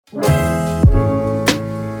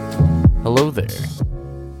Hello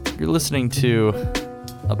there. You're listening to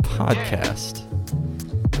a podcast.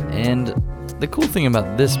 And the cool thing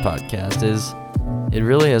about this podcast is it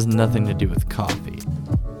really has nothing to do with coffee.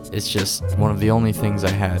 It's just one of the only things I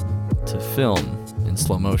had to film in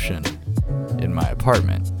slow motion in my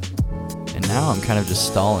apartment. And now I'm kind of just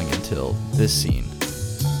stalling until this scene.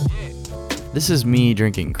 This is me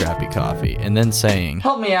drinking crappy coffee and then saying,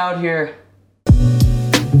 "Help me out here."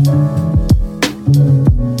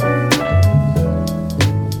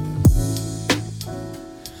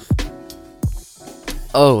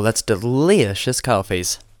 Oh, that's delicious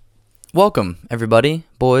coffees. Welcome, everybody.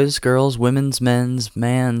 Boys, girls, women's, men's,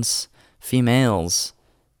 mans, females,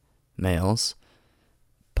 males,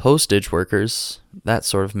 postage workers, that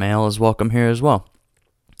sort of male is welcome here as well.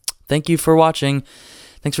 Thank you for watching.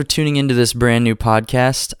 Thanks for tuning into this brand new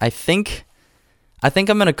podcast. I think I'm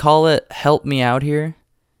gonna call it "Help Me Out Here."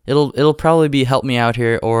 It'll probably be "Help Me Out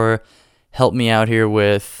Here" or "Help Me Out Here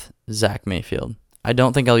with Zach Mayfield." I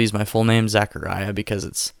don't think I'll use my full name, Zachariah, because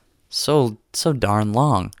it's so darn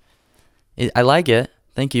long. I like it.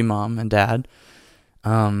 Thank you, Mom and Dad.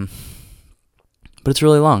 But it's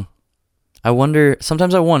really long.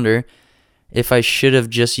 Sometimes I wonder if I should have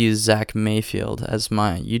just used Zach Mayfield as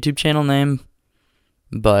my YouTube channel name,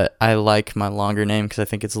 but I like my longer name because I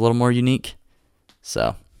think it's a little more unique.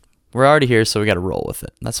 So we're already here, so we got to roll with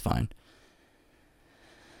it. That's fine.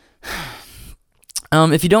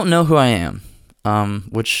 If you don't know who I am,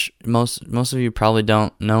 which most of you probably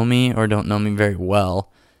don't know me or don't know me very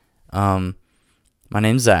well. My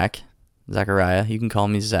name's Zachariah. You can call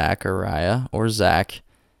me Zachariah or Zach.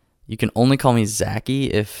 You can only call me Zachy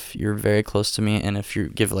if you're very close to me and if you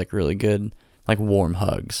give like really good, like warm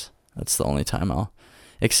hugs. That's the only time I'll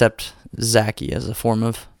accept Zachy as a form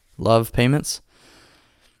of love payments.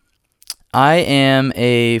 I am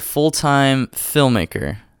a full-time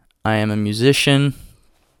filmmaker. I am a musician.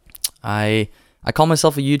 I call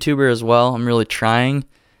myself a YouTuber as well. I'm really trying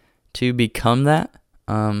to become that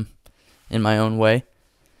in my own way.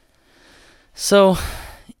 So,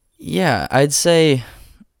 yeah, I'd say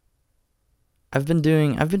I've been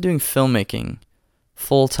doing filmmaking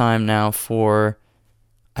full time now for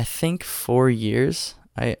I think 4 years.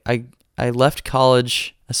 I left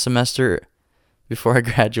college a semester before I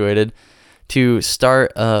graduated to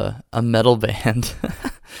start a metal band.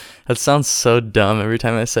 That sounds so dumb every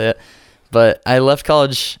time I say it. But I left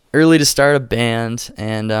college early to start a band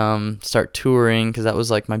and start touring because that was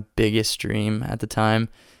like my biggest dream at the time.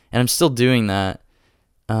 And I'm still doing that.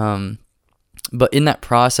 But in that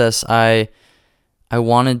process, I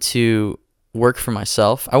wanted to work for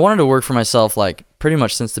myself. I wanted to work for myself like pretty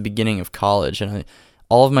much since the beginning of college. And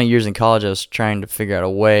all of my years in college, I was trying to figure out a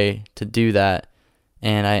way to do that.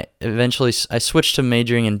 And I switched to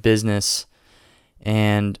majoring in business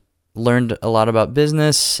and learned a lot about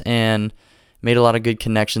business and made a lot of good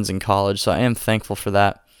connections in college. So I am thankful for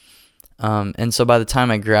that. And so by the time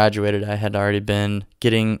I graduated, I had already been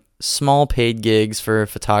getting small paid gigs for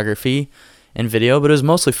photography and video, but it was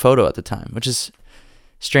mostly photo at the time, which is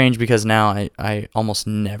strange because now I almost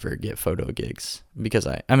never get photo gigs because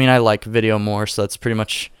I like video more. So that's pretty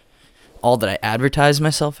much all that I advertise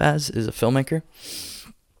myself as is a filmmaker.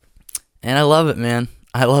 And I love it, man.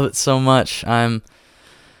 I love it so much. I'm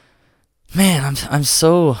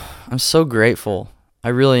so grateful. I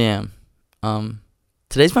really am.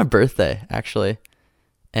 Today's my birthday, actually.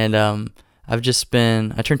 And I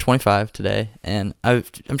turned 25 today, and I'm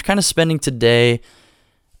kind of spending today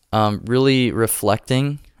really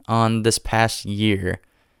reflecting on this past year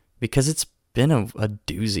because it's been a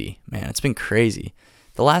doozy, man. It's been crazy.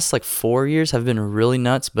 The last 4 years have been really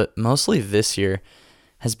nuts, but mostly this year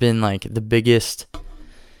has been like the biggest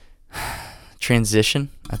transition.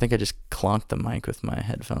 I think I just clonked the mic with my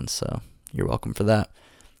headphones, so you're welcome for that.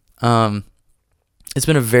 It's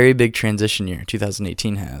been a very big transition year,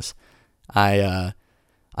 2018 has. I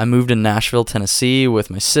moved to Nashville, Tennessee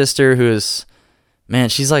with my sister, who is, man,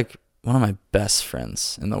 she's like one of my best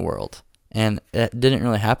friends in the world. And it didn't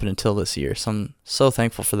really happen until this year, so I'm so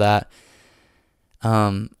thankful for that.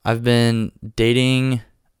 I've been dating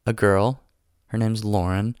a girl. Her name's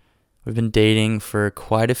Lauren. We've been dating for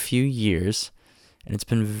quite a few years, and it's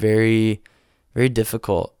been very, very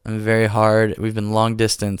difficult and very hard. We've been long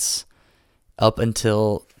distance up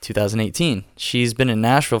until 2018. She's been in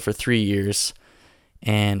Nashville for 3 years,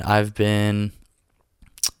 and I've been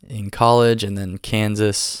in college and then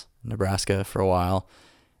Kansas, Nebraska for a while,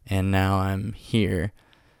 and now I'm here.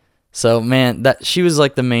 So, man, she was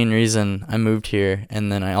like the main reason I moved here,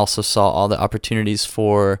 and then I also saw all the opportunities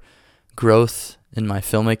for growth in my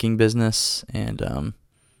filmmaking business and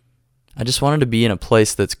I just wanted to be in a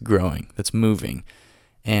place that's growing, that's moving.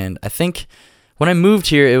 And I think when I moved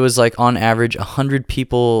here, it was like on average 100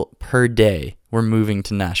 people per day were moving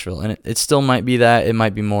to Nashville. And it still might be that. It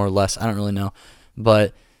might be more or less. I don't really know.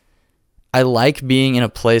 But I like being in a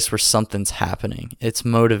place where something's happening. It's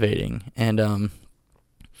motivating. And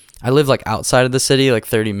I live like outside of the city, like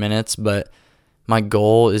 30 minutes. But my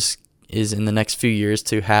goal is in the next few years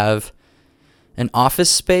to have an office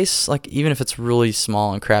space, like even if it's really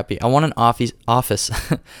small and crappy. I want an office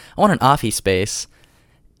I want an office space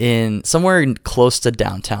in somewhere close to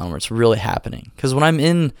downtown where it's really happening. Because when I'm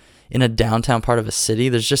in a downtown part of a city,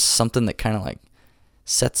 there's just something that kind of like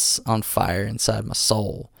sets on fire inside my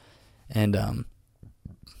soul, and it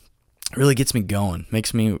really gets me going.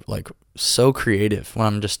 Makes me like so creative when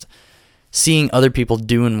I'm just seeing other people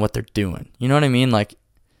doing what they're doing. You know what I mean? Like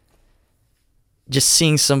just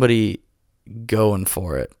seeing somebody going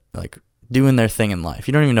for it, like doing their thing in life.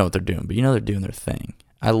 You don't even know what they're doing, but you know they're doing their thing.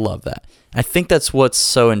 I love that. I think that's what's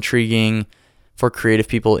so intriguing for creative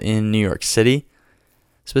people in New York City.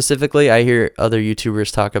 Specifically, I hear other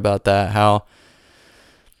YouTubers talk about that, how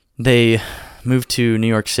they moved to New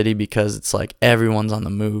York City because it's like everyone's on the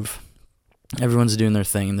move. Everyone's doing their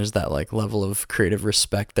thing, and there's that like level of creative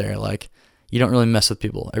respect there. Like you don't really mess with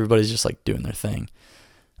people. Everybody's just like doing their thing.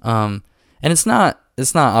 And it's not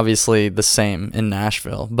obviously the same in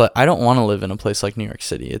Nashville, but I don't want to live in a place like New York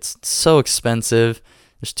City. It's so expensive.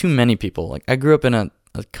 There's too many people. Like I grew up in a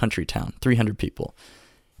country town, 300 people.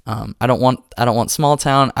 I don't want small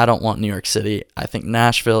town. I don't want New York City. I think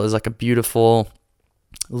Nashville is like a beautiful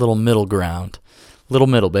little middle ground. Little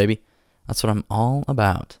middle, baby. That's what I'm all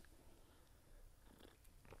about.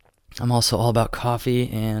 I'm also all about coffee,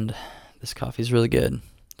 and this coffee is really good.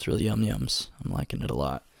 It's really yums. I'm liking it a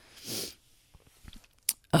lot.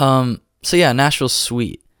 So yeah, Nashville's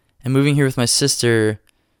sweet. And moving here with my sister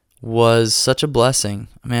was such a blessing.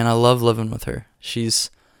 Man, I love living with her. She's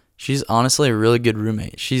honestly a really good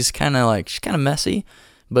roommate. She's kind of messy,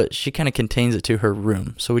 but she kind of contains it to her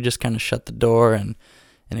room. So we just kind of shut the door and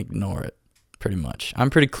ignore it pretty much. I'm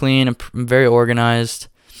pretty clean. I'm very organized.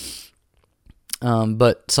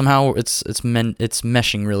 But somehow it's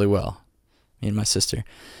meshing really well, me and my sister.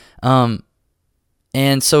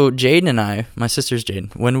 And so Jaden and I, my sister's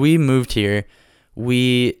Jaden, when we moved here,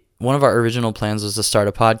 one of our original plans was to start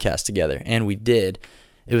a podcast together, and we did.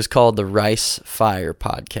 It was called the Rice Fire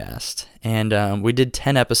Podcast, and we did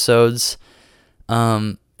 10 episodes,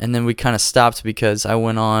 and then we kind of stopped because I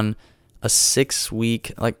went on a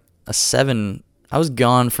 6-week, I was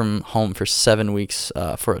gone from home for 7 weeks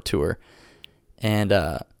for a tour, and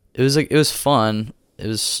it was fun. It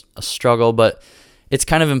was a struggle, but it's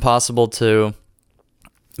kind of impossible to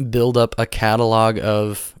build up a catalog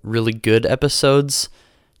of really good episodes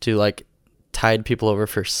to like tide people over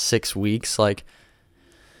for 6 weeks. Like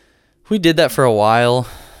we did that for a while,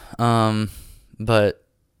 but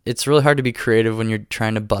it's really hard to be creative when you're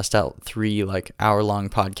trying to bust out 3 like hour-long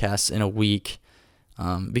podcasts in a week,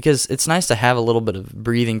 because it's nice to have a little bit of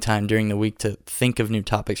breathing time during the week to think of new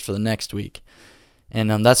topics for the next week.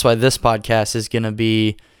 And that's why this podcast is going to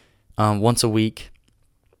be once a week.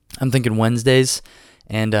 I'm thinking Wednesdays.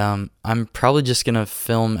 And I'm probably just going to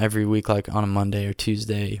film every week, like on a Monday or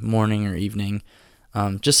Tuesday morning or evening,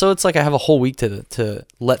 just so it's like I have a whole week to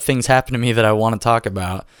let things happen to me that I want to talk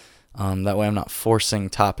about. That way I'm not forcing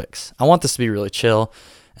topics. I want this to be really chill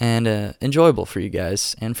and enjoyable for you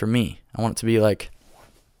guys and for me. I want it to be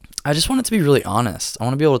I just want it to be really honest. I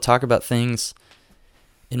want to be able to talk about things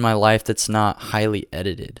in my life that's not highly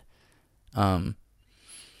edited.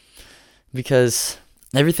 Because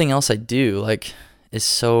everything else I do, is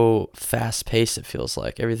so fast-paced, it feels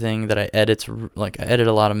like. Everything that I edit, I edit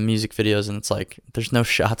a lot of music videos, and it's like there's no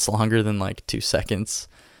shots longer than 2 seconds.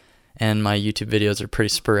 And my YouTube videos are pretty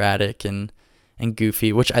sporadic and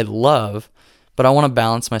goofy, which I love, but I want to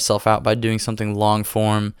balance myself out by doing something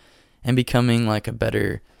long-form and becoming a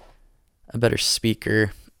better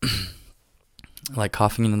speaker. I like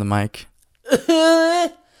coughing into the mic. I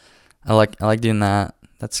like doing that.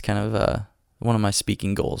 That's kind of one of my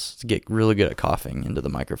speaking goals, to get really good at coughing into the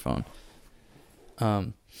microphone.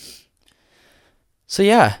 So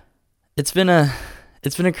yeah, it's been a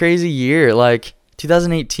crazy year.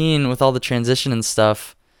 2018 with all the transition and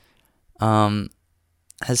stuff,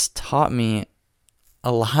 has taught me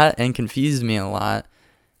a lot and confused me a lot.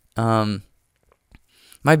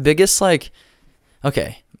 My biggest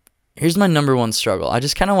okay, here's my number one struggle. I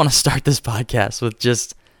just kind of want to start this podcast with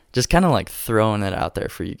just kind of throwing it out there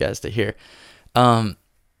for you guys to hear.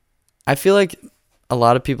 I feel like a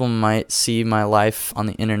lot of people might see my life on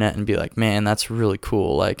the internet and be like, man, that's really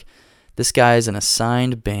cool. this guy is an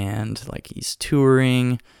assigned band, like he's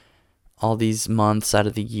touring all these months out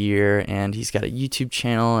of the year, and he's got a YouTube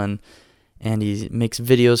channel, and he makes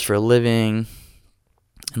videos for a living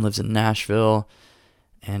and lives in Nashville,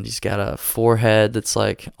 and he's got a forehead that's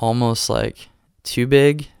like almost like too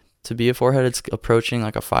big to be a forehead. It's approaching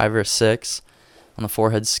like a 5 or a 6 on the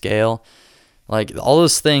forehead scale. Like all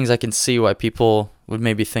those things, I can see why people would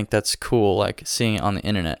maybe think that's cool, like seeing it on the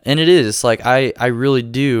internet. And it is. Like I really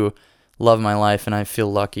do love my life, and I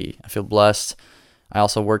feel lucky. I feel blessed. I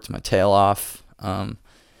also worked my tail off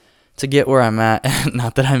to get where I'm at.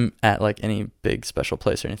 Not that I'm at like any big special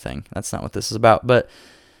place or anything. That's not what this is about. But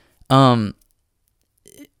I'm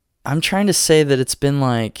trying to say that it's been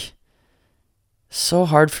like so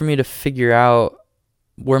hard for me to figure out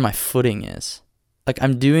where my footing is. Like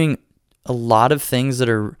I'm doing a lot of things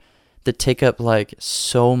that take up like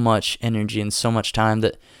so much energy and so much time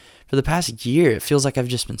that for the past year it feels like I've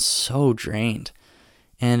just been so drained.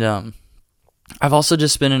 And I've also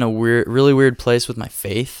just been in a really weird place with my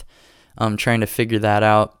faith, trying to figure that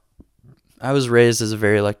out. I was raised as a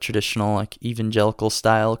very like traditional, like evangelical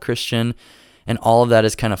style Christian, and all of that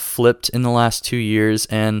has kind of flipped in the last 2 years,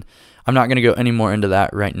 and I'm not going to go any more into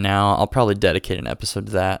that right now. I'll probably dedicate an episode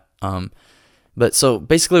to that. But so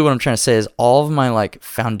basically what I'm trying to say is all of my like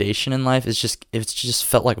foundation in life it's just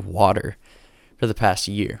felt like water for the past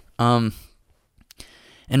year. And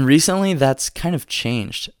recently that's kind of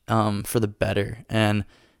changed for the better, and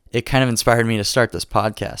it kind of inspired me to start this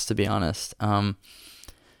podcast, to be honest.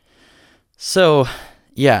 So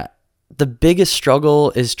yeah, the biggest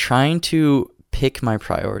struggle is trying to pick my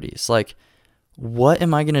priorities. Like, what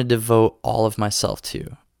am I going to devote all of myself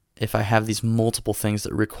to if I have these multiple things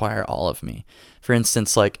that require all of me? For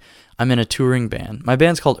instance, like I'm in a touring band. My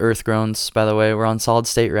band's called Earthgroans, by the way. We're on Solid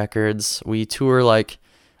State Records. We tour like,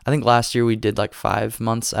 I think last year we did like 5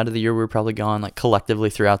 months out of the year. We were probably gone like collectively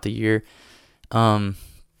throughout the year. And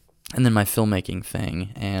then my filmmaking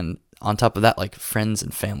thing. And on top of that, like friends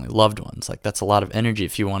and family, loved ones. Like that's a lot of energy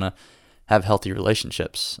if you want to have healthy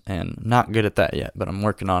relationships. And I'm not good at that yet, but I'm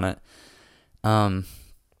working on it.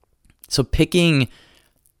 So figuring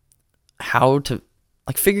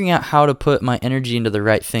out how to put my energy into the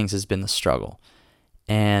right things has been the struggle.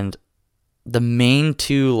 And the main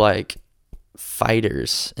two like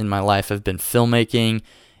fighters in my life have been filmmaking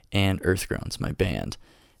and Earthgroans, my band.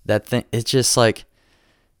 It's just like,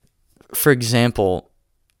 for example,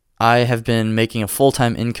 I have been making a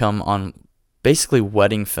full-time income on basically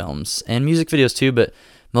wedding films and music videos too, but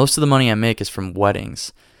most of the money I make is from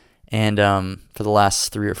weddings. And for the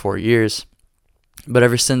last 3 or 4 years. But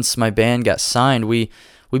ever since my band got signed, we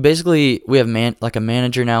have a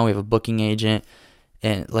manager now. We have a booking agent,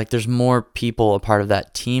 and like there's more people a part of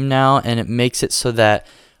that team now, and it makes it so that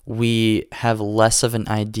we have less of an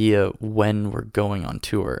idea when we're going on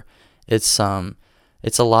tour. It's a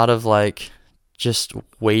lot of like just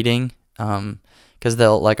waiting, because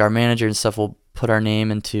they'll like our manager and stuff will put our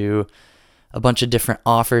name into a bunch of different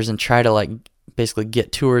offers and try to like basically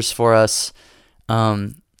get tours for us.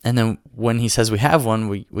 And then when he says we have one,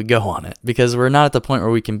 we go on it, because we're not at the point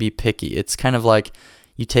where we can be picky. It's kind of like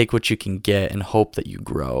you take what you can get and hope that you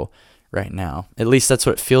grow right now. At least that's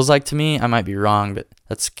what it feels like to me. I might be wrong, but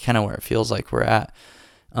that's kind of where it feels like we're at.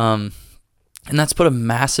 And that's put a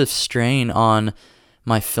massive strain on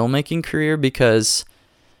my filmmaking career, because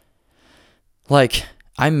like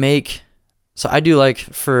I do like,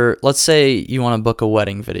 for, let's say you want to book a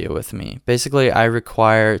wedding video with me. Basically, I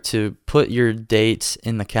require to put your date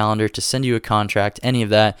in the calendar, to send you a contract, any of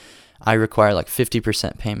that. I require like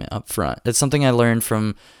 50% payment up front. It's something I learned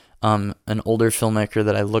from an older filmmaker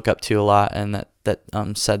that I look up to a lot, and that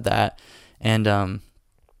said that. And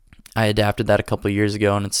I adapted that a couple of years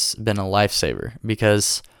ago, and it's been a lifesaver,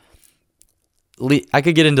 because I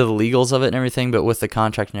could get into the legals of it and everything, but with the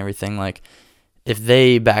contract and everything, like, if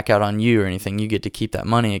they back out on you or anything, you get to keep that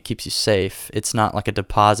money. It keeps you safe. It's not like a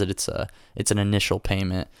deposit. It's an initial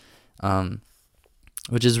payment,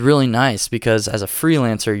 which is really nice, because as a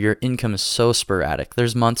freelancer, your income is so sporadic.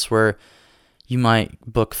 There's months where you might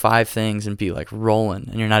book 5 things and be like rolling,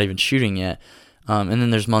 and you're not even shooting yet. And then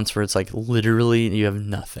there's months where it's like literally you have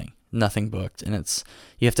nothing booked, and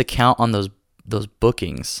you have to count on those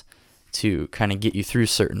bookings to kind of get you through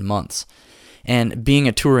certain months. And being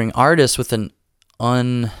a touring artist with an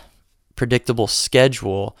unpredictable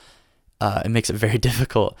schedule, it makes it very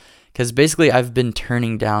difficult, because basically I've been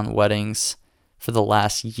turning down weddings for the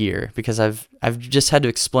last year, because I've just had to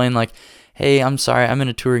explain like, hey, I'm sorry, I'm in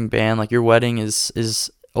a touring band, like your wedding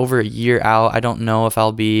is over a year out. I don't know if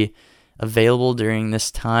I'll be available during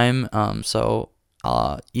this time, so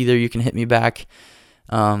either you can hit me back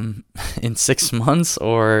in 6 months,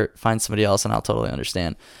 or find somebody else, and I'll totally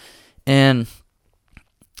understand. And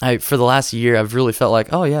for the last year, I've really felt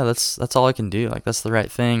like, oh yeah, that's all I can do. Like, that's the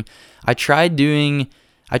right thing. I tried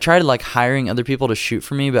like hiring other people to shoot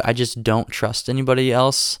for me, but I just don't trust anybody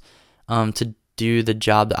else to do the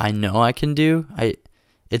job that I know I can do.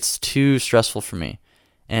 It's too stressful for me,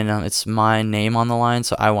 and it's my name on the line,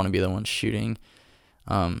 so I want to be the one shooting.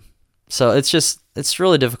 So it's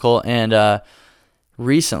really difficult, and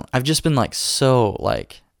recently I've just been like so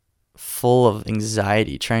like full of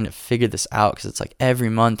anxiety trying to figure this out, because it's like every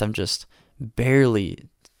month I'm just barely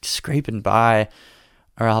scraping by,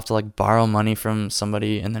 or I'll have to like borrow money from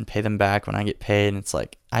somebody and then pay them back when I get paid, and it's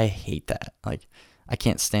like, I hate that. Like, I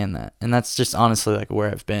can't stand that. And that's just honestly like where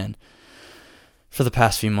I've been for the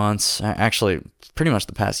past few months, actually pretty much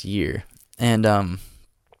the past year. And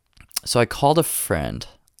so I called a friend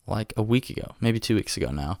like a week ago, maybe 2 weeks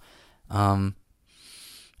ago now,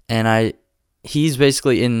 and he's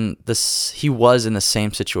basically he was in the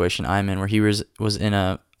same situation I'm in, where he was in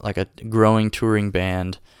a growing touring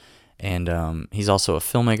band, and he's also a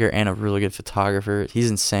filmmaker and a really good photographer. He's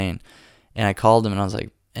insane. And I called him and I was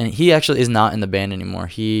like, and he actually is not in the band anymore.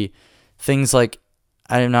 Things like,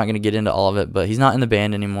 I'm not going to get into all of it, but he's not in the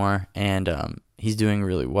band anymore, and he's doing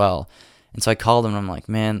really well. And so I called him and I'm like,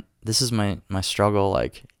 man, this is my struggle.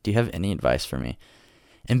 Like, do you have any advice for me?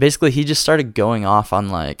 And basically he just started going off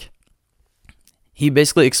on he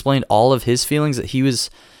basically explained all of his feelings that he was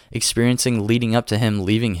experiencing leading up to him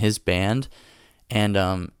leaving his band.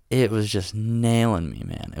 And it was just nailing me,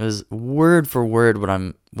 man. It was word for word what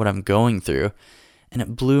I'm going through, and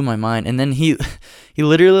it blew my mind. And then he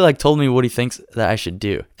literally like told me what he thinks that I should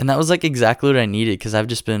do, and that was like exactly what I needed, because I've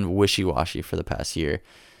just been wishy-washy for the past year.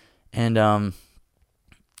 And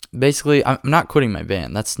basically, I'm not quitting my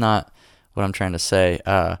band. That's not what I'm trying to say.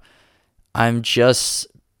 I'm just,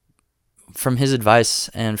 from his advice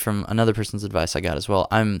and from another person's advice I got as well,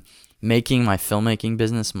 I'm making my filmmaking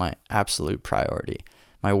business my absolute priority,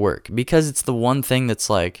 my work, because it's the one thing that's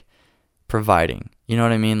like providing. You know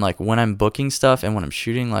what I mean? Like, when I'm booking stuff and when I'm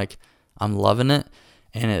shooting, like, I'm loving it,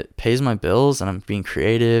 and it pays my bills, and I'm being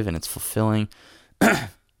creative, and it's fulfilling.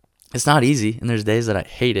 It's not easy, and there's days that I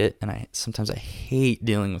hate it, and sometimes I hate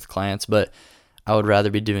dealing with clients, but I would rather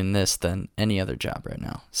be doing this than any other job right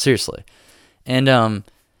now. Seriously. And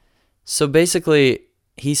so basically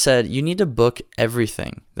he said, you need to book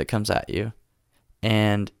everything that comes at you.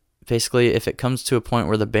 And basically, if it comes to a point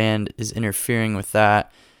where the band is interfering with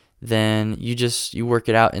that, then you work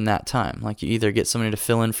it out in that time. Like, you either get somebody to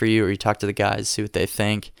fill in for you, or you talk to the guys, see what they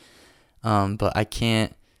think. But I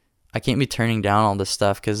can't be turning down all this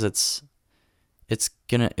stuff, because it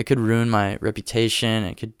could ruin my reputation.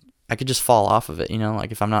 I could just fall off of it, you know?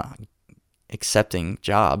 Like, if I'm not accepting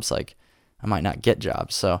jobs, like, I might not get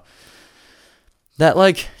jobs. So that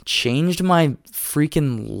like changed my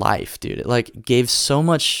freaking life, dude. It like gave so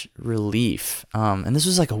much relief. And this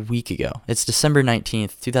was like a week ago. It's December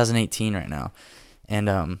 19th, 2018 right now.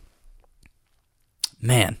 And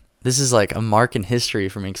man, this is like a mark in history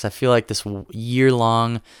for me, because I feel like this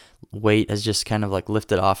year-long weight has just kind of like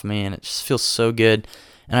lifted off me, and it just feels so good.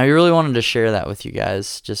 And I really wanted to share that with you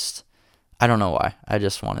guys. Just, I don't know why. I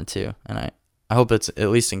just wanted to, and I hope it's at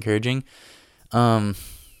least encouraging. Trying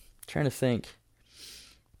to think.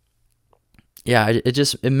 Yeah,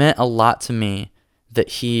 it meant a lot to me that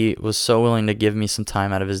he was so willing to give me some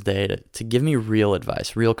time out of his day to give me real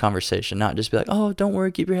advice, real conversation, not just be like, oh, don't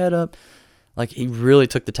worry, keep your head up. Like, he really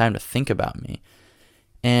took the time to think about me.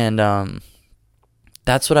 And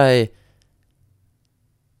that's what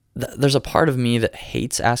there's a part of me that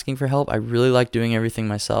hates asking for help. I really like doing everything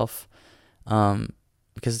myself,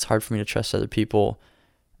 because it's hard for me to trust other people,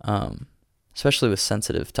 especially with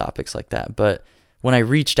sensitive topics like that. But when I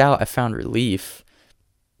reached out, I found relief.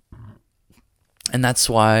 And that's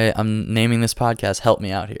why I'm naming this podcast Help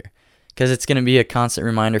Me Out Here, because it's going to be a constant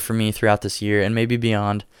reminder for me throughout this year and maybe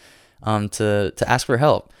beyond, to ask for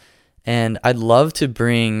help. And I'd love to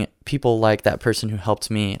bring people like that person who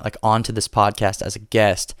helped me like onto this podcast as a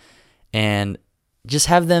guest, and just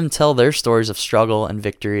have them tell their stories of struggle and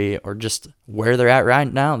victory, or just where they're at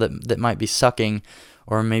right now that might be sucking,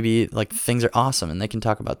 or maybe like things are awesome and they can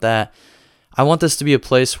talk about that. I want this to be a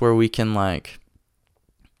place where we can like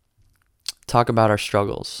talk about our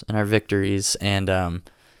struggles and our victories, and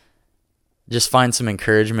just find some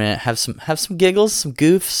encouragement, have some giggles, some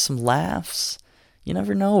goofs, some laughs. You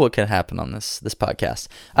never know what could happen on this podcast.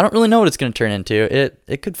 I don't really know what it's going to turn into.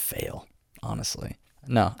 It could fail, honestly.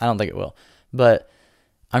 No, I don't think it will. But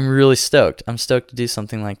I'm really stoked. I'm stoked to do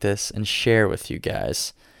something like this and share with you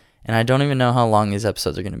guys. And I don't even know how long these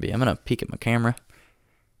episodes are going to be. I'm going to peek at my camera.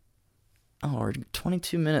 Oh, we're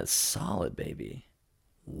 22 minutes solid, baby.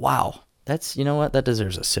 Wow. That's, you know what? That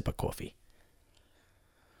deserves a sip of coffee.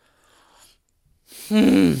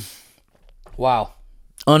 Wow.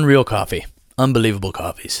 Unreal coffee. Unbelievable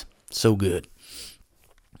coffees. So good.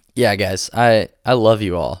 Yeah, guys, I love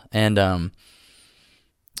you all. And I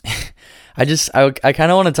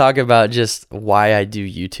kind of want to talk about just why I do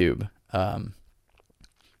YouTube.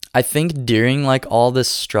 I think during like all this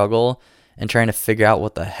struggle and trying to figure out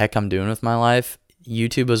what the heck I'm doing with my life,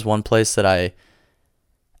 YouTube was one place that I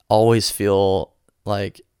always feel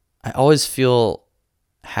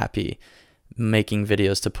happy making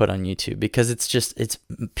videos to put on YouTube, because it's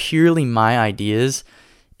purely my ideas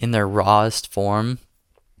in their rawest form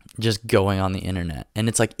just going on the internet. And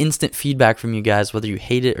it's like instant feedback from you guys, whether you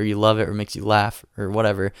hate it or you love it or makes you laugh or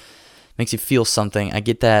whatever, makes you feel something. I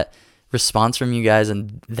get that response from you guys,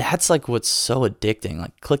 and that's like what's so addicting,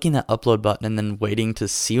 like clicking that upload button and then waiting to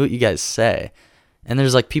see what you guys say. And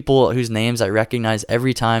there's like people whose names I recognize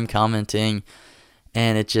every time commenting,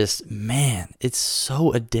 and it just, man, it's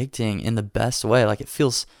so addicting in the best way. Like it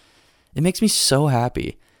makes me so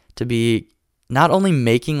happy to be not only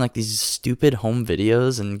making like these stupid home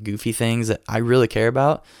videos and goofy things that I really care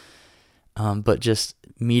about, but just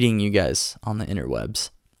meeting you guys on the interwebs.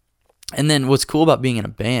 And then what's cool about being in a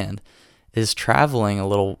band is traveling a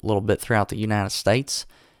little bit throughout the United States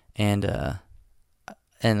and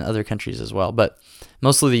other countries as well, but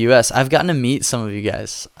mostly the U.S. I've gotten to meet some of you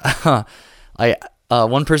guys.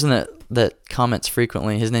 One person that comments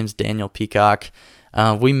frequently, his name's Daniel Peacock.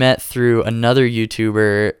 We met through another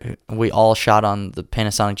YouTuber. We all shot on the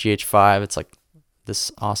Panasonic GH5. It's like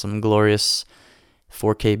this awesome, glorious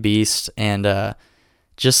 4K beast, and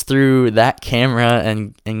just through that camera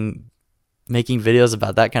and making videos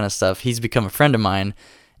about that kind of stuff, he's become a friend of mine,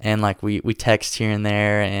 and like we text here and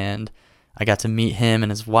there, and I got to meet him and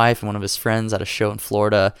his wife and one of his friends at a show in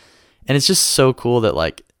Florida, and it's just so cool that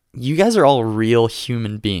like you guys are all real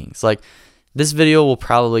human beings. Like this video will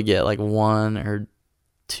probably get like 1 or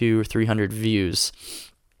 2 or 300 views,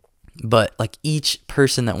 but like each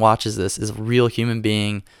person that watches this is a real human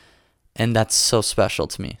being, and that's so special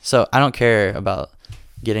to me. So I don't care about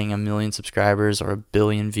getting 1 million subscribers or 1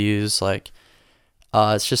 billion views. Like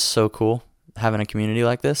it's just so cool having a community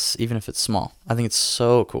like this, even if it's small. I think it's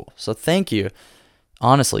so cool. So thank you,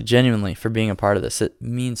 honestly, genuinely, for being a part of this. It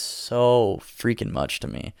means so freaking much to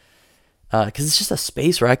me, because it's just a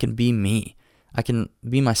space where I can be me. I can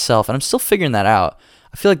be myself, and I'm still figuring that out.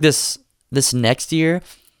 I feel like this next year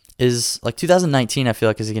is like 2019. I feel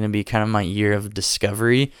like is going to be kind of my year of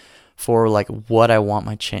discovery for like what I want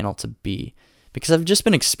my channel to be, because I've just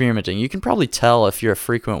been experimenting. You can probably tell if you're a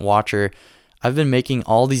frequent watcher. I've been making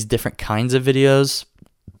all these different kinds of videos,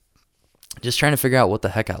 just trying to figure out what the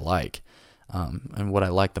heck I like, and what I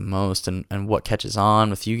like the most, and what catches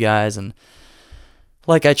on with you guys. And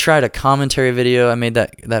like I tried a commentary video. I made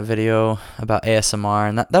that video about ASMR,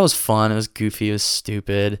 and that was fun. It was goofy. It was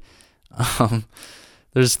stupid.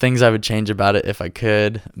 There's things I would change about it if I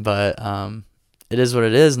could, but it is what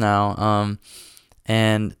it is now.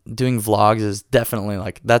 And doing vlogs is definitely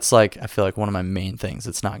like, that's like, I feel like one of my main things.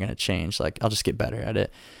 It's not going to change. Like I'll just get better at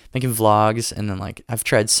it, making vlogs. And then like I've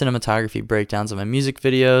tried cinematography breakdowns of my music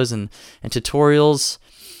videos and tutorials.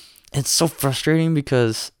 It's so frustrating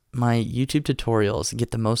because my YouTube tutorials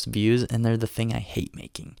get the most views, and they're the thing I hate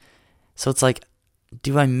making. So it's like,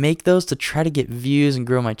 do I make those to try to get views and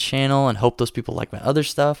grow my channel and hope those people like my other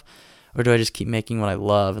stuff? Or do I just keep making what I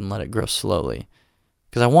love and let it grow slowly?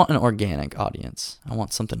 Because I want an organic audience. I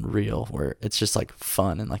want something real where it's just like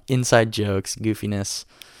fun and like inside jokes, goofiness,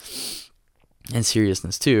 and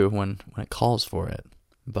seriousness too when it calls for it.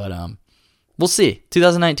 But we'll see.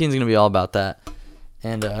 2019 is going to be all about that.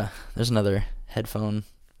 And there's another headphone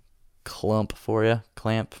clamp for you.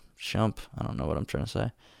 Clamp, shump. I don't know what I'm trying to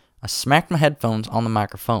say. I smacked my headphones on the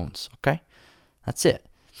microphones. Okay? That's it.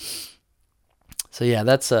 So yeah,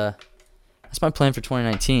 that's my plan for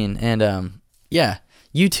 2019. And yeah.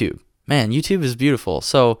 YouTube, man, YouTube is beautiful.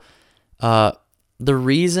 So the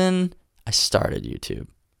reason I started YouTube,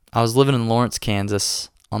 I was living in Lawrence, Kansas,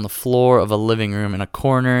 on the floor of a living room in a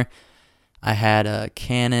corner. I had I had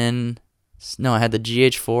the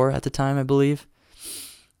GH4 at the time, I believe.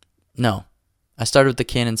 No, I started with the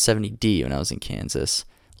Canon 70D when I was in Kansas,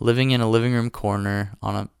 living in a living room corner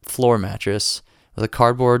on a floor mattress with a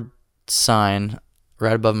cardboard sign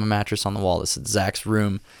right above my mattress on the wall that said Zach's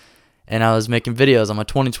room. And I was making videos on my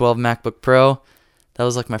 2012 MacBook Pro. That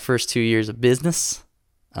was like my first 2 years of business.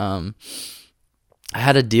 I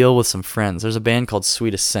had a deal with some friends. There's a band called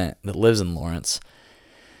Sweet Ascent that lives in Lawrence.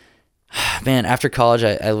 Man, after college,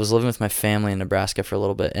 I was living with my family in Nebraska for a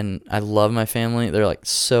little bit, and I love my family. They're like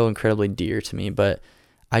so incredibly dear to me, but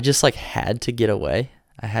I just like had to get away.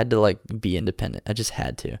 I had to like be independent. I just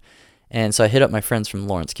had to. And so I hit up my friends from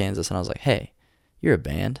Lawrence, Kansas, and I was like, hey, you're a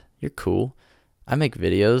band. You're cool. I make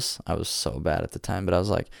videos. I was so bad at the time, but I was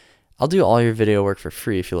like, I'll do all your video work for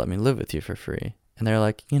free if you let me live with you for free. And they're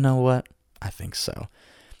like, you know what? I think so.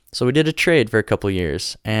 So we did a trade for a couple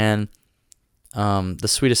years, and the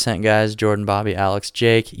Sweet Ascent guys, Jordan, Bobby, Alex,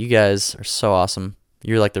 Jake, you guys are so awesome.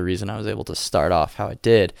 You're like the reason I was able to start off how I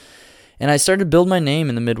did. And I started to build my name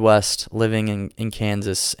in the Midwest, living in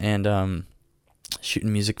Kansas, and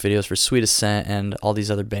shooting music videos for Sweet Ascent and all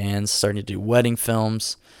these other bands, starting to do wedding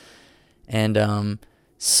films. And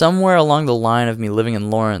somewhere along the line of me living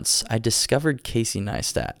in Lawrence, I discovered Casey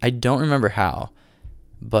Neistat. I don't remember how,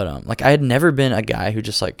 but like I had never been a guy who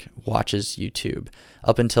just like watches YouTube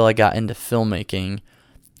up until I got into filmmaking,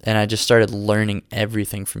 and I just started learning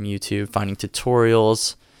everything from YouTube, finding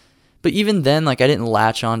tutorials. But even then, like I didn't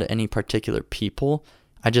latch on to any particular people.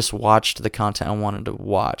 I just watched the content I wanted to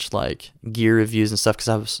watch, like gear reviews and stuff,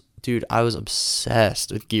 because I was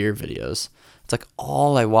obsessed with gear videos. It's like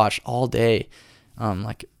all I watched all day,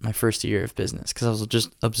 like my first year of business, because I was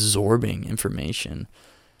just absorbing information.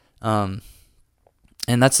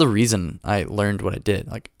 And that's the reason I learned what I did.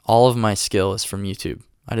 Like all of my skill is from YouTube.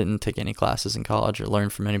 I didn't take any classes in college or learn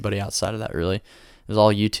from anybody outside of that, really. It was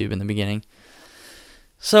all YouTube in the beginning.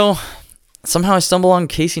 So somehow I stumbled on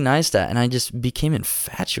Casey Neistat, and I just became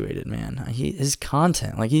infatuated, man. His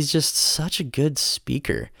content, like he's just such a good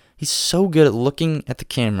speaker. He's so good at looking at the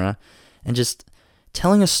camera and just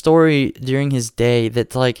telling a story during his day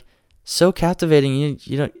that's like so captivating,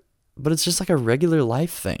 you know, but it's just like a regular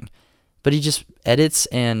life thing. But he just edits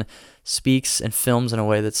and speaks and films in a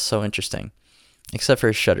way that's so interesting, except for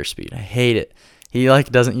his shutter speed. I hate it. He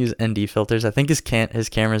like doesn't use ND filters. I think his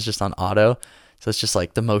camera is just on auto, so it's just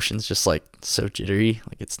like the motion's just like so jittery.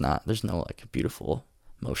 Like it's not. There's no like beautiful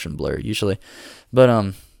motion blur usually,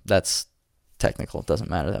 but that's technical. It doesn't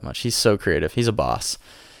matter that much. He's so creative. He's a boss.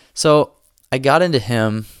 So I got into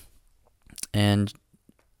him and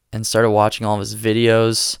started watching all of his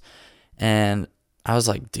videos, and I was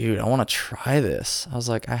like, dude, I want to try this. I was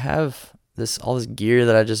like, I have all this gear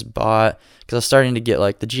that I just bought, because I was starting to get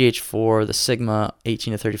like the GH4, the Sigma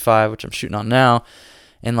 18-35, which I'm shooting on now,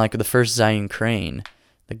 and like the first Zhiyun crane,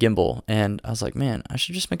 the gimbal. And I was like, man, I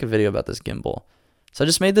should just make a video about this gimbal. So I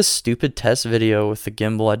just made this stupid test video with the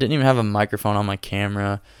gimbal. I didn't even have a microphone on my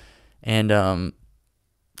camera, and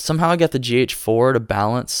somehow I got the GH4 to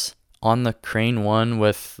balance on the Crane 1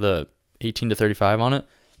 with the 18-35 on it.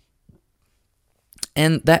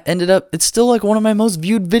 And that ended up, it's still like one of my most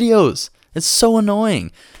viewed videos. It's so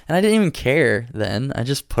annoying. And I didn't even care then. I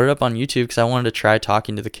just put it up on YouTube because I wanted to try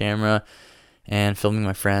talking to the camera and filming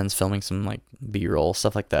my friends, filming some like B-roll,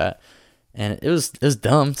 stuff like that. And it was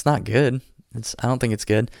dumb. It's not good. I don't think it's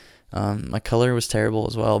good. My color was terrible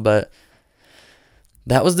as well, but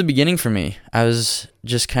that was the beginning for me. I was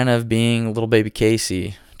just kind of being little baby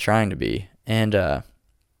Casey, trying to be. And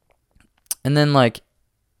then like,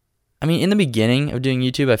 I mean, in the beginning of doing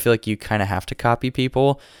YouTube, I feel like you kind of have to copy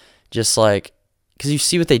people, just like, because you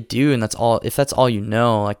see what they do, and that's all. If that's all you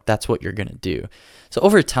know, like that's what you're gonna do. So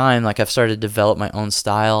over time, like I've started to develop my own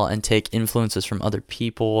style and take influences from other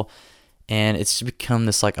people, and it's become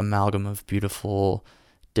this like amalgam of beautiful,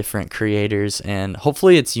 different creators, and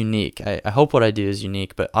hopefully it's unique. I hope what I do is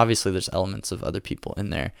unique, but obviously there's elements of other people in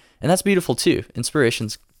there, and that's beautiful too.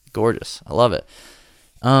 Inspiration's gorgeous. I love it.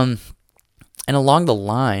 And along the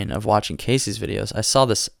line of watching Casey's videos, I saw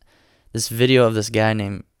this video of this guy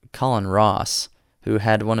named Colin Ross, who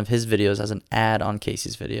had one of his videos as an ad on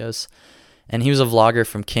Casey's videos. And he was a vlogger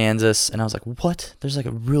from Kansas, and I was like, what? There's like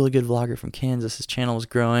a really good vlogger from Kansas. His channel was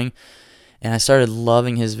growing, and I started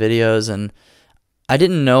loving his videos, and I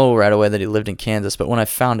didn't know right away that he lived in Kansas, but when I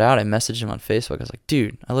found out, I messaged him on Facebook. I was like,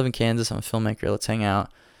 dude, I live in Kansas. I'm a filmmaker. Let's hang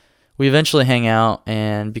out. We eventually hang out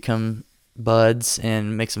and become buds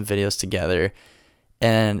and make some videos together,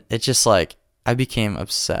 and it just like I became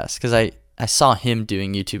obsessed because I saw him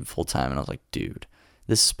doing YouTube full time, and I was like, dude,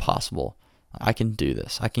 this is possible. I can do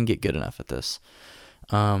this. I can get good enough at this.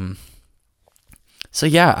 So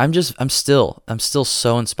yeah, I'm still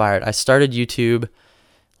so inspired. I started YouTube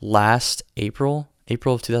last April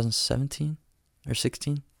of 2017 or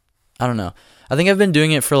 16. I don't know. I think I've been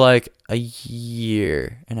doing it for like a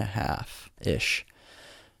year and a half ish.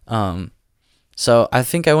 So I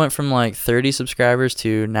think I went from like 30 subscribers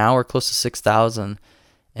to now we're close to 6,000,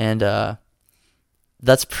 and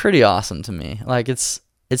that's pretty awesome to me. Like it's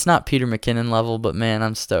it's not Peter McKinnon level, but man,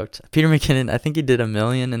 I'm stoked. Peter McKinnon, I think he did 1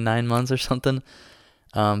 million in 9 months or something.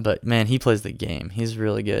 But man, he plays the game. He's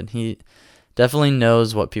really good. He definitely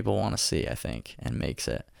knows what people want to see, I think, and makes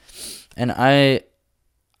it. And I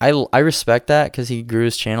respect that because he grew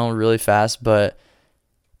his channel really fast. But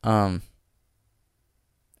and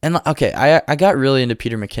okay, I got really into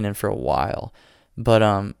Peter McKinnon for a while,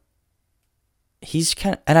 but he's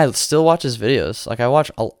and I still watch his videos. Like I watch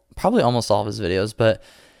probably almost all of his videos, but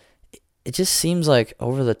it just seems like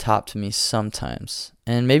over the top to me sometimes.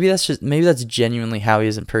 And maybe that's genuinely how he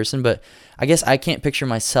is in person, but I guess I can't picture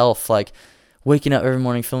myself like waking up every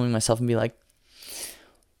morning filming myself and be like,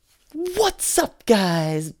 "What's up,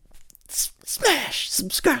 guys? Smash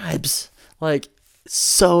subscribes." Like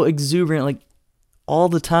so exuberant, like all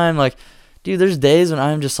the time. Like, dude, there's days when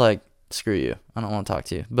I'm just like, screw you, I don't want to talk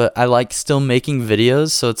to you. But I like still making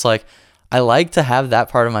videos, so it's like I like to have that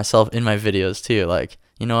part of myself in my videos too. Like,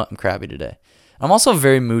 you know what, I'm crappy today. I'm also a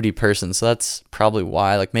very moody person, so that's probably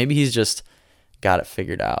why. Like maybe he's just got it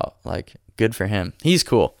figured out. Like good for him. He's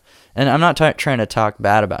cool. And I'm not trying to talk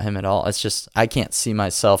bad about him at all. It's just I can't see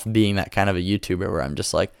myself being that kind of a YouTuber where I'm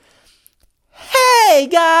just like, "Hey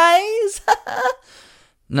guys."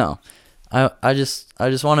 No. I just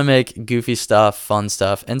want to make goofy stuff, fun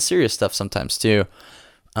stuff, and serious stuff sometimes too.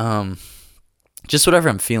 Just whatever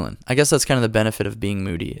I'm feeling. I guess that's kind of the benefit of being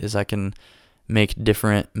moody, is I can make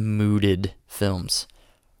different mooded films.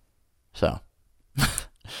 So,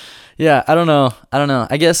 yeah, I don't know.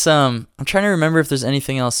 I guess I'm trying to remember if there's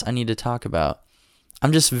anything else I need to talk about.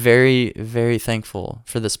 I'm just very, very thankful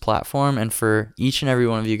for this platform and for each and every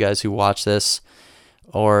one of you guys who watch this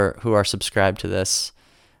or who are subscribed to this.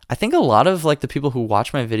 I think a lot of like the people who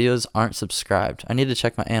watch my videos aren't subscribed. I need to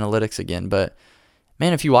check my analytics again, but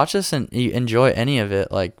man, if you watch this and you enjoy any of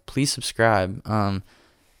it, like please subscribe and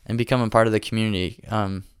become a part of the community.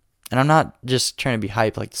 And I'm not just trying to be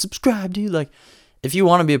hype, like subscribe, dude. Like if you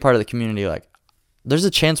want to be a part of the community, like there's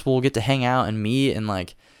a chance we'll get to hang out and meet and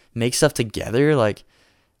like make stuff together. Like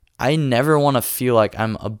I never want to feel like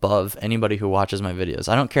I'm above anybody who watches my videos.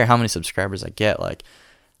 I don't care how many subscribers I get. Like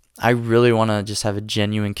I really want to just have a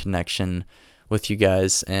genuine connection with you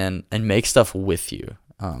guys and make stuff with you.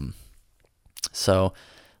 So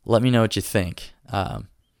let me know what you think. I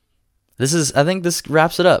think this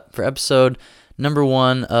wraps it up for episode number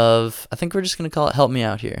 1 of, I think we're just going to call it Help Me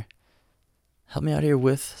Out Here. Help Me Out Here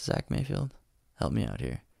with Zach Mayfield. Help Me Out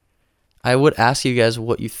Here. I would ask you guys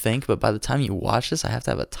what you think, but by the time you watch this, I have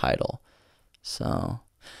to have a title. So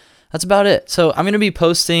that's about it. So I'm going to be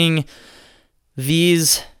posting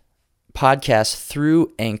these podcasts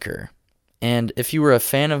through Anchor. And if you were a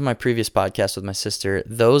fan of my previous podcast with my sister,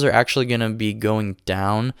 those are actually going to be going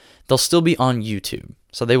down. They'll still be on YouTube.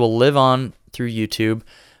 So they will live on through YouTube.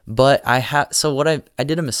 But I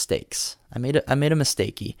did a mistakes. I made a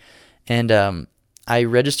mistakey. And I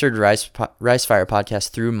registered Ricefire Podcast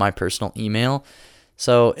through my personal email.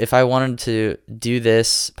 So if I wanted to do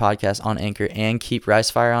this podcast on Anchor and keep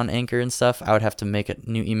Ricefire on Anchor and stuff, I would have to make a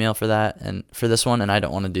new email for that and for this one, and I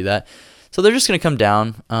don't want to do that. So they're just going to come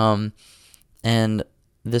down, and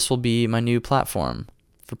this will be my new platform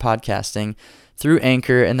for podcasting through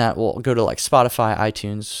Anchor, and that will go to like Spotify,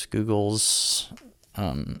 iTunes, Google's,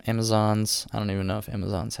 Amazon's. I don't even know if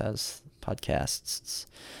Amazon's has podcasts,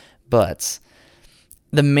 but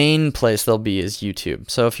the main place they'll be is YouTube.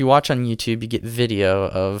 So if you watch on YouTube, you get video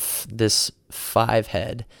of this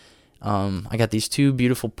 5-head. I got these 2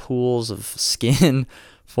 beautiful pools of skin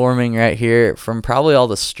forming right here from probably all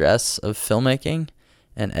the stress of filmmaking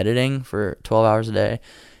and editing for 12 hours a day.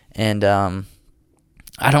 And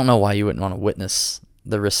I don't know why you wouldn't want to witness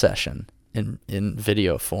the recession in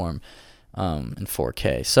video form in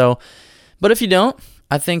 4K. So, but if you don't,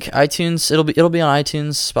 I think iTunes, it'll be on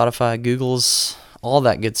iTunes, Spotify, Google's, all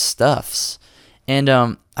that good stuffs. And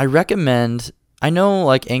I recommend, I know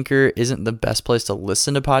like Anchor isn't the best place to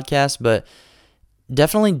listen to podcasts, but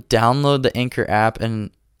definitely download the Anchor app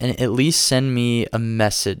and at least send me a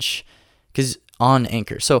message on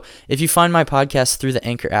Anchor. So if you find my podcast through the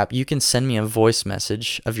Anchor app, you can send me a voice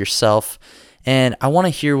message of yourself, and I want to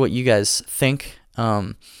hear what you guys think.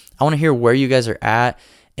 I want to hear where you guys are at,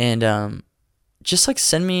 and just like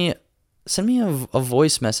send me a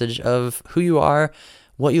voice message of who you are,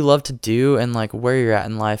 what you love to do, and like where you're at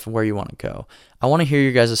in life and where you want to go. I want to hear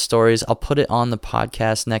your guys' stories. I'll put it on the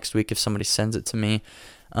podcast next week if somebody sends it to me.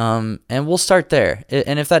 And we'll start there.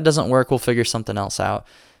 And if that doesn't work, we'll figure something else out.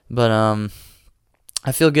 But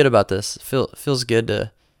I feel good about this. Feels good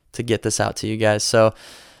to get this out to you guys. So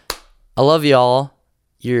I love y'all.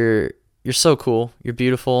 You're you're so cool. You're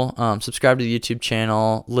beautiful. Subscribe to the YouTube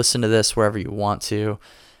channel. Listen to this wherever you want to.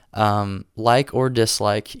 Like or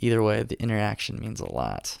dislike, either way, the interaction means a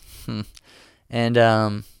lot.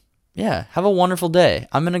 And yeah, have a wonderful day.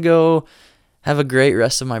 I'm gonna go have a great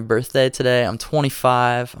rest of my birthday today. I'm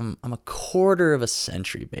 25. I'm a quarter of a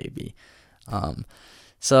century baby.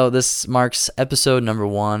 So this marks episode number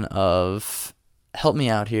 1 of Help Me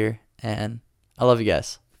Out Here, and I love you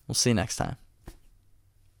guys. We'll see you next time.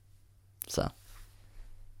 So,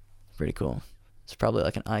 pretty cool. It's probably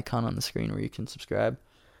like an icon on the screen where you can subscribe.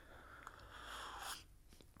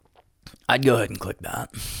 I'd go ahead and click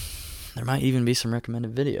that. There might even be some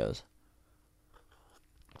recommended videos.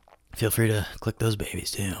 Feel free to click those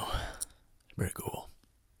babies too. It's pretty cool.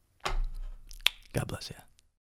 God bless you.